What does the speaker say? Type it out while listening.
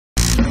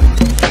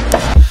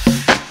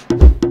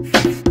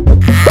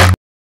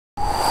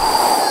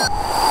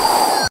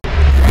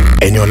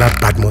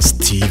Badmus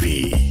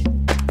TV.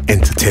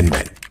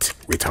 Entertainment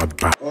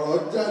without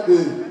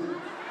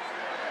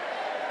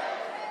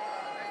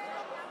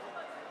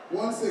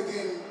Once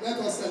again, let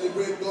us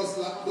celebrate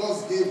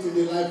God's gift in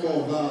the life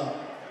of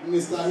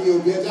Mr.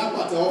 Hill.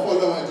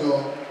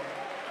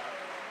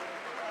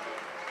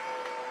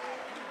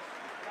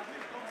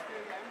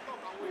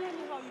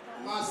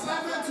 My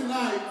assignment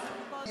tonight,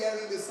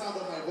 hearing the sound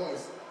of my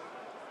voice.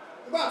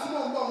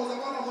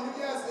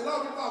 Yes, a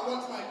lot of people have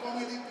watched my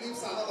comedy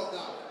clips and all of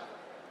that.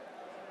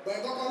 But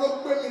if I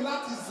look at me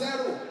láti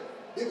zero,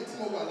 David tí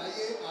mo wà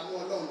láyé àánú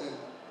Ọlọ́run dẹ̀.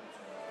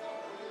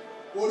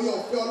 Orí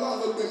ọ̀fẹ́ Ọlọ́run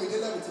ló gbé mi dé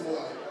level tí mo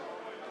wà.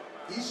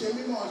 Kì í ṣe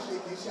mímọ̀ ṣe,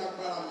 kì í ṣe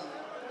agbára mi.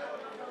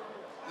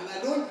 And I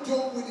don't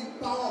joke with the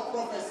power of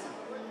prophecy.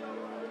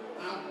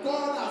 And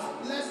God has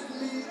blessed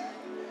me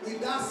with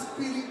that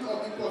spirit of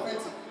the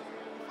prophetic.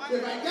 So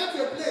if I get to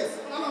a place,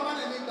 all of my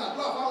name that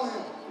drop out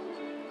here.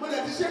 When the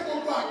teacher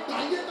go back,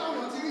 I get down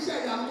on TV show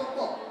and go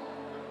up.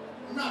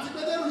 I'm not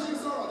better than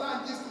sorrow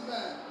than this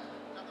man.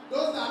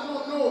 Those that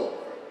don't know,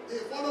 they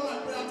follow my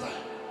prayer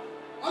time.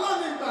 All of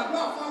them that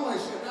drop out my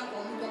shit that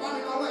come because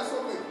I'm in our way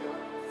so good.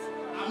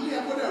 I'm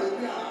here for the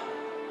repair.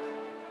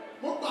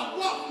 Mo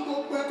gbàdúrà fún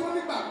gbogbo ẹ tó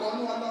nígbàgbọ́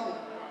nínú Ọlọ́run.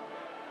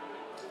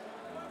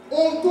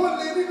 Ohun tó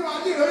le nínú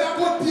ayé rẹ̀ yẹ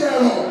kó di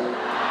ẹ̀rọ.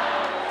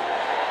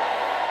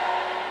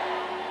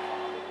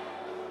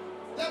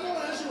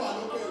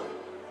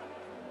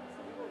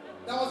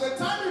 There was a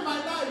time in my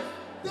life,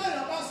 then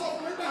I was so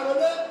familiar with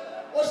it,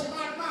 or she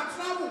might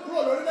travel,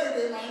 grow, or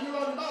anything, my new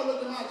one, now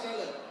look at my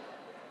challenge.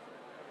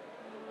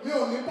 Me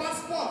only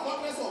passport,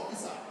 fortress of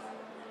visa.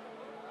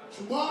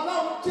 She bought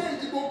out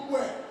change the book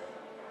where.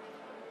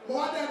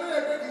 But I don't know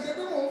if you say,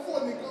 "Don't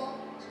phone Nico."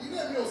 You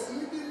didn't know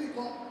sleepy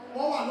Nico.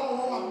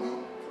 One me.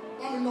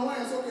 I mean, no one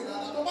is okay.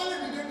 That the one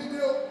that did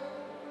video.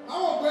 I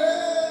will go.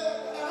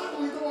 I have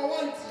to go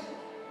white.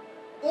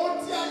 On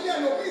the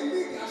yellow, we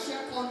need a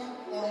share money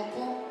or a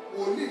call.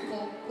 Woli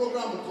kan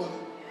program kan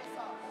ni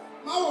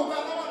ma wo gba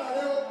lawa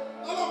dare o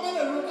olo ma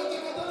le lo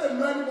kata le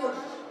lo anybody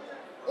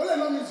o le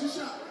lo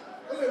musician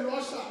o le lo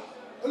usher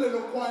o le lo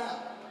choir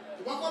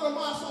ìwọ ko lo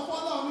ma sọ fún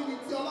Ọlọ́run níbi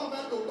tí Ọlọ́run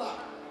fẹ́ tó gbà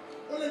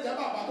o le jẹ́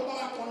bàbá tó bá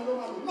wá kọrin ló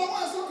ma lo lọ́wọ́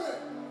ẹ sókè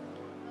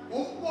mo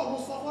ń bọ̀ mo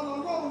sọ fún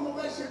Ọlọ́run mo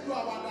fẹ́ ṣe ju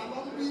àwàdà lọ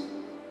bí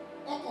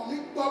ọkàn mi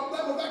gbọ́ pé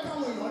mo fẹ́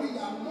káwọn èèyàn rí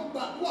ìyá mo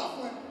gbàdúrà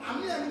fún ẹ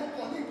àmì ẹni mo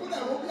kàn ní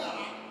ìkólẹ̀ ro bí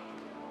ara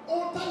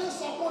ohun táyé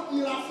sọ pé ó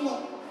nira fún ọ.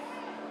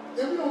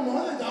 Èmi ò mọ̀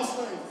ọ́ lè já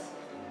strength,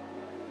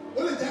 ó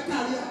lè jẹ́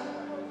career.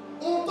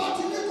 Ohun tó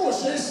ti ní kò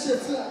ṣeé ṣe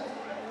fún ọ.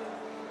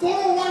 Tó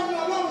ń wá ní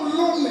Ọlọ́run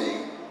lónìí,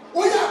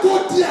 ó yẹ kó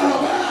di ẹ̀rọ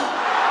bẹ́ẹ̀.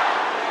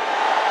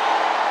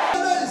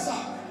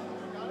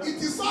 It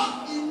is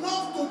not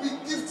enough to be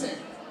gifted,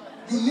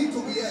 you need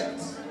to be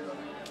helped.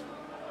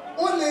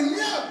 O lè ní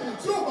ẹ̀bùn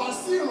tí ò bá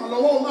sí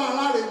ìrànlọ́wọ́ máa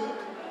ráre.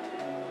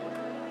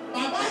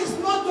 Bàbá is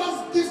not just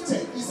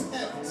gifted, he is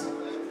helped.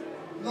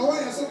 Lọ́wọ́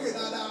yẹn sókè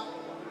dáadáa.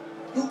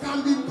 You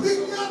can be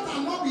brilliant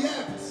and not be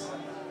helped.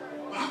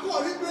 I go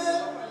read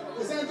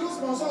kò sẹ́ni tó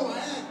sponsor wa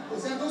ẹ̀ kò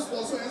sẹ́ni tó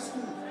sponsor ẹ̀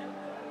school.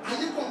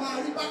 Ayé kò máa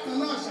rí bákan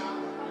náà ṣá.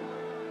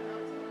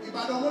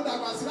 Ìbàdàn mo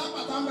dàgbà sí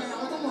lápàtà ń bẹ̀rẹ̀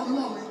àwọn tó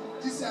mọ̀ mí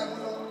jíṣẹ́ ẹ̀mú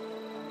lọ.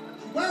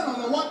 Ṣùgbọ́n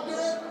ìrànlọ́wọ́ dé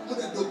mo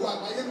lè dògbò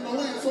àgbáyé mi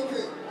lọ́wọ́ yẹn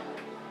sókè.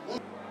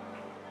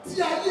 Tí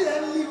ayé ẹ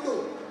nílò,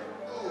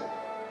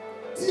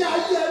 tí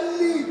ayé ẹ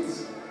need,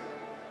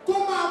 tó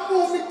máa mú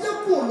omi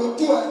dẹ́kun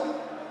lójú ẹ.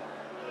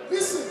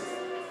 Listen.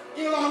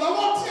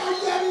 Ìrànlọ́wọ́ tí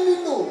ayé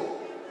nílò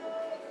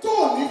tó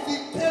ní fi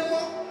ké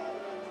mọ́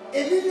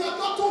èmi ní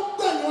ọjọ́ tó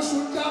gbẹ̀yìn oṣù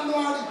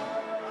January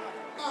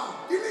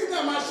kíní ìdá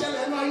máa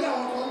ṣẹlẹ̀ nínú ayé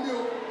àwọn kan bí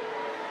o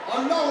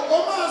Ọlọ́run ó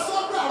máa sọ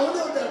pé Arole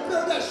òde pé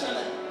ó dẹ̀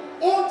ṣẹlẹ̀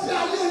ohun tí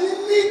ayé yín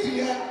nídìí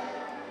yẹn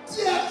tí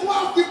ẹ kó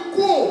àfi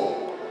kó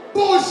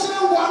bó ṣe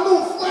wà ní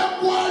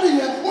February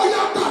yẹn ó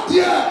yàtọ̀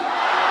díẹ̀.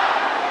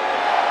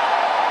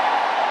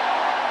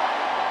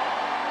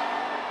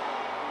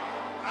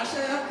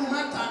 Àṣẹ yẹn kú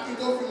mẹ́ta kí n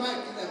tó fi máa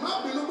ìpìlẹ̀ má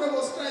bínú pé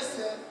mo stress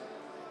yẹn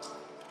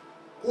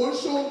kò ń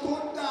ṣe ohun tó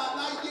dáa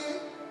láyé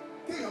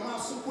kéèyàn máa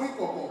sunkún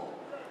ìkọ̀kọ̀.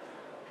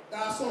 There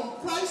are some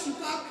cries you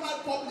can't cry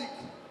public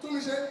tó mi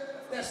ṣe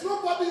there's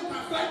nobody you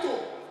can cry to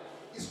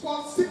it's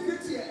called secret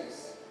tears.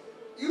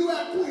 Irú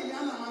ẹkún ìyá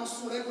náà máa ń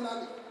sun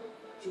regularly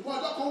ṣùgbọ́n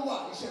ọjọ́ kan wà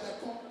ìṣẹ̀lẹ̀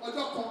kan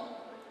ọjọ́ kan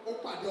ó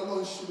pàdé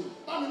Ọlọ́run ṣùgbọ́n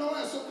bámi náà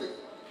wẹ̀ sókè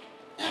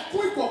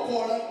ẹkún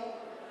ìkọ̀kọ̀ rẹ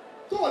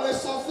tó o lè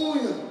sọ fún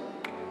yàn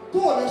tó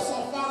o lè sọ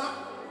fara.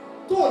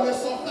 Tó o lè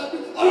sọ fẹ́ bí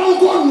Ọlọ́run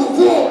kò nù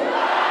kú o.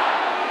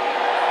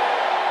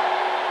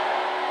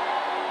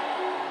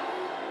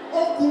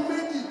 Ó kù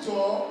méjì jọ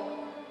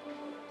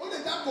ó lè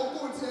já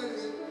kókó tí ẹ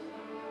rè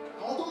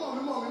àwọn tó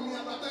mọ̀ mí ní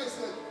abata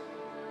ìṣẹ̀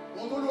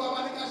wọn tó lówó abá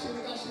ní ká ṣe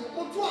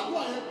mo tún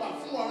àdúrà yẹn gbà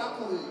fún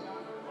arákùnrin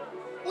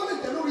ó lè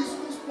jẹ́ lórí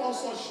school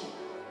sponsorship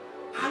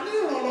àní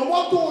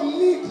ìrànlọ́wọ́ tó o ní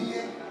ìdí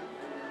yẹn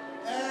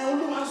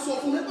Olúwa sọ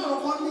fún mi báwọn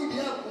kan ní ìdí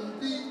ẹ̀kún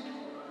bí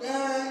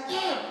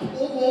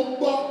ó mọ̀ ń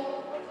gbọ́.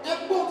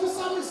 Ẹgbọ́n tí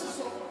sámìsì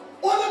sọ,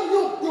 ó lé mi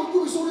yóò gbé ojú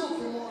mi sórí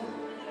òkè wọn.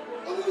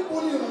 Ó ní níbo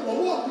ni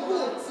ìrànlọ́wọ́ mi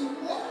yóò ti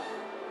wá.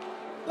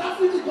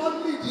 Dáfídì kan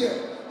nídìí ẹ̀.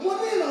 Mo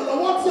ní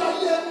ìrànlọ́wọ́ tí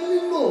ayé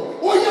nílò.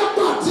 Ó yá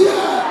pàdé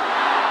ẹ̀.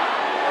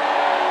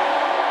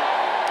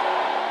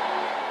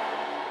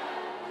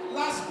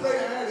 Last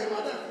prayer rẹ̀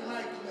máa dẹ̀ fún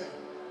máa ìkílẹ̀.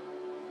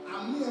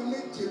 Àmì ẹ̀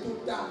méje tó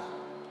dáa.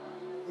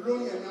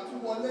 Olórin ẹ̀mí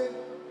àtúwọlé.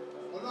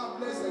 Ọlọ́run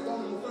bless ẹ̀gbọ́n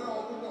mi. Mo fẹ́ràn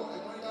ọkùnrin náà.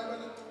 Ẹ̀gbọ́n yín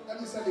dábẹ́lẹ́. Let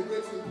me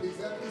celebrate him, please.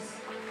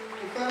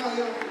 Mo fẹ́ràn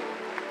yẹn.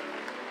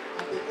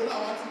 Àtẹ̀kọ́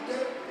làwọn ti dé.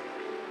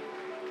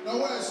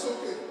 Lọ́wọ́ ẹ̀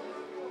sókè.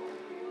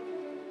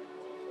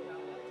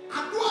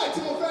 Àdúrà tí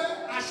mo fẹ́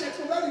àṣẹ tí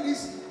mo fẹ́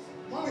release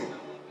mọ́mì.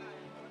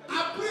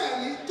 April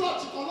ní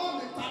church kan náà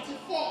ní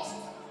 31st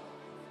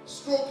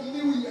stroke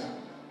new year.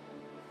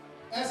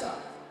 Ẹ sà,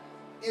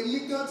 èmi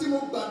gan tí mo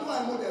gbàdúrà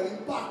mo dẹ̀ rí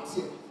impact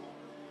yẹ.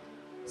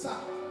 Sà,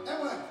 ẹ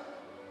mọ̀ ẹ́,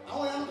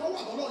 àwọn ẹ̀yàn kan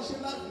wà lọ́wọ́ ṣe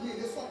láti mi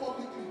ní sọ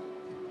publicly.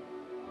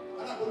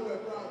 Alábòlú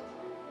ẹ̀ proud.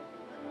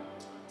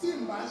 Tí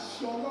n bá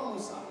ṣe Ọlọ́run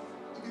sà,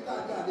 ibi tá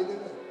a gbé àdédé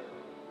bẹ̀.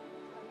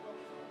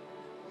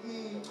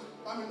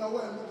 Bá mi náwó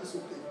ẹ̀ lókè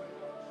sókè.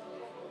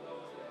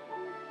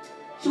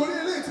 Sori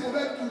eléyìí tí mo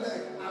fẹ́ tu lẹ̀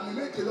àmì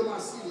méje ló máa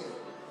sí yẹn.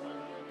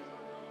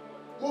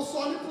 Mo sọ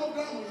ní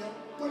program yẹn,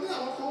 mo ní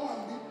àwọn kan wà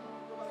níbí,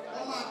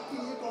 wọ́n máa kí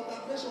yín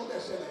congratulation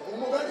dẹ̀ ṣẹlẹ̀, òun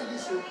mo fẹ́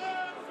release o.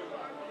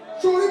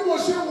 Sori bó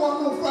ṣe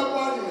wọnú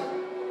February yẹn,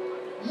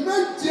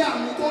 méje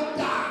àmì tó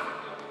dáa,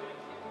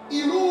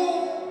 ìró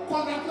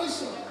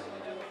congratulation,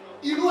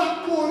 ìró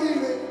ẹkú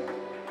oríire,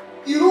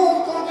 ìró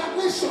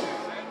congratulation,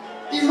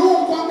 ìró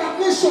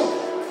congratulation,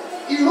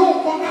 ìró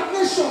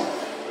congratulation,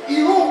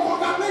 ìró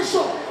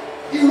congratulation.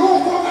 You know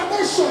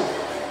condemnation.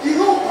 You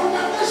know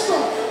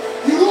condemnation.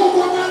 You know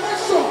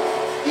condemnation.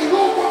 You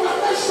know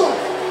condemnation.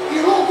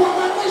 You know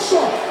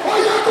condemnation. Oh,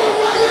 yeah, go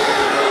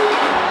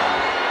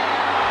away.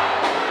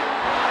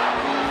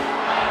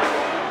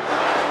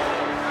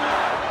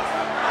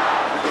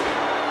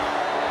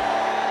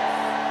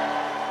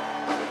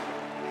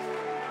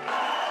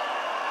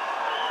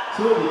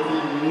 So we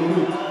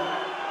can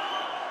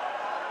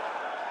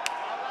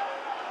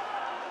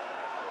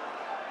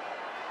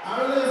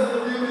Arole is the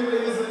building,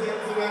 ladies and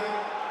gentlemen.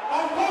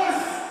 Of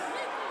course,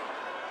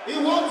 he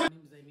wants to. My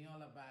name is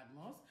Eniola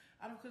Badmus,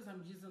 and of course,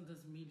 I'm using this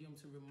medium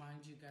to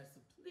remind you guys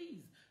to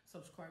please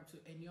subscribe to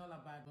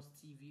Eniola Badmus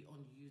TV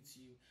on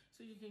YouTube,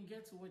 so you can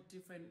get to what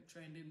different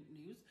trending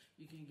news,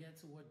 you can get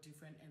to what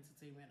different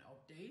entertainment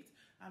updates,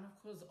 and of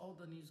course, all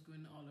the news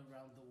going all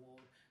around the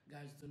world.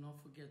 Guys, do not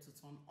forget to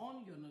turn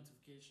on your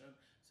notification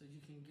so you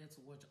can get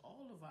to watch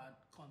all of our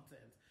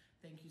content.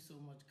 Thank you so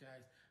much,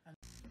 guys. And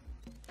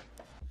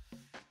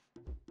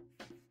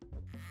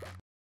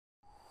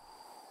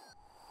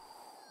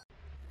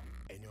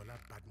Eniola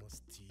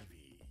Badmus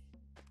TV.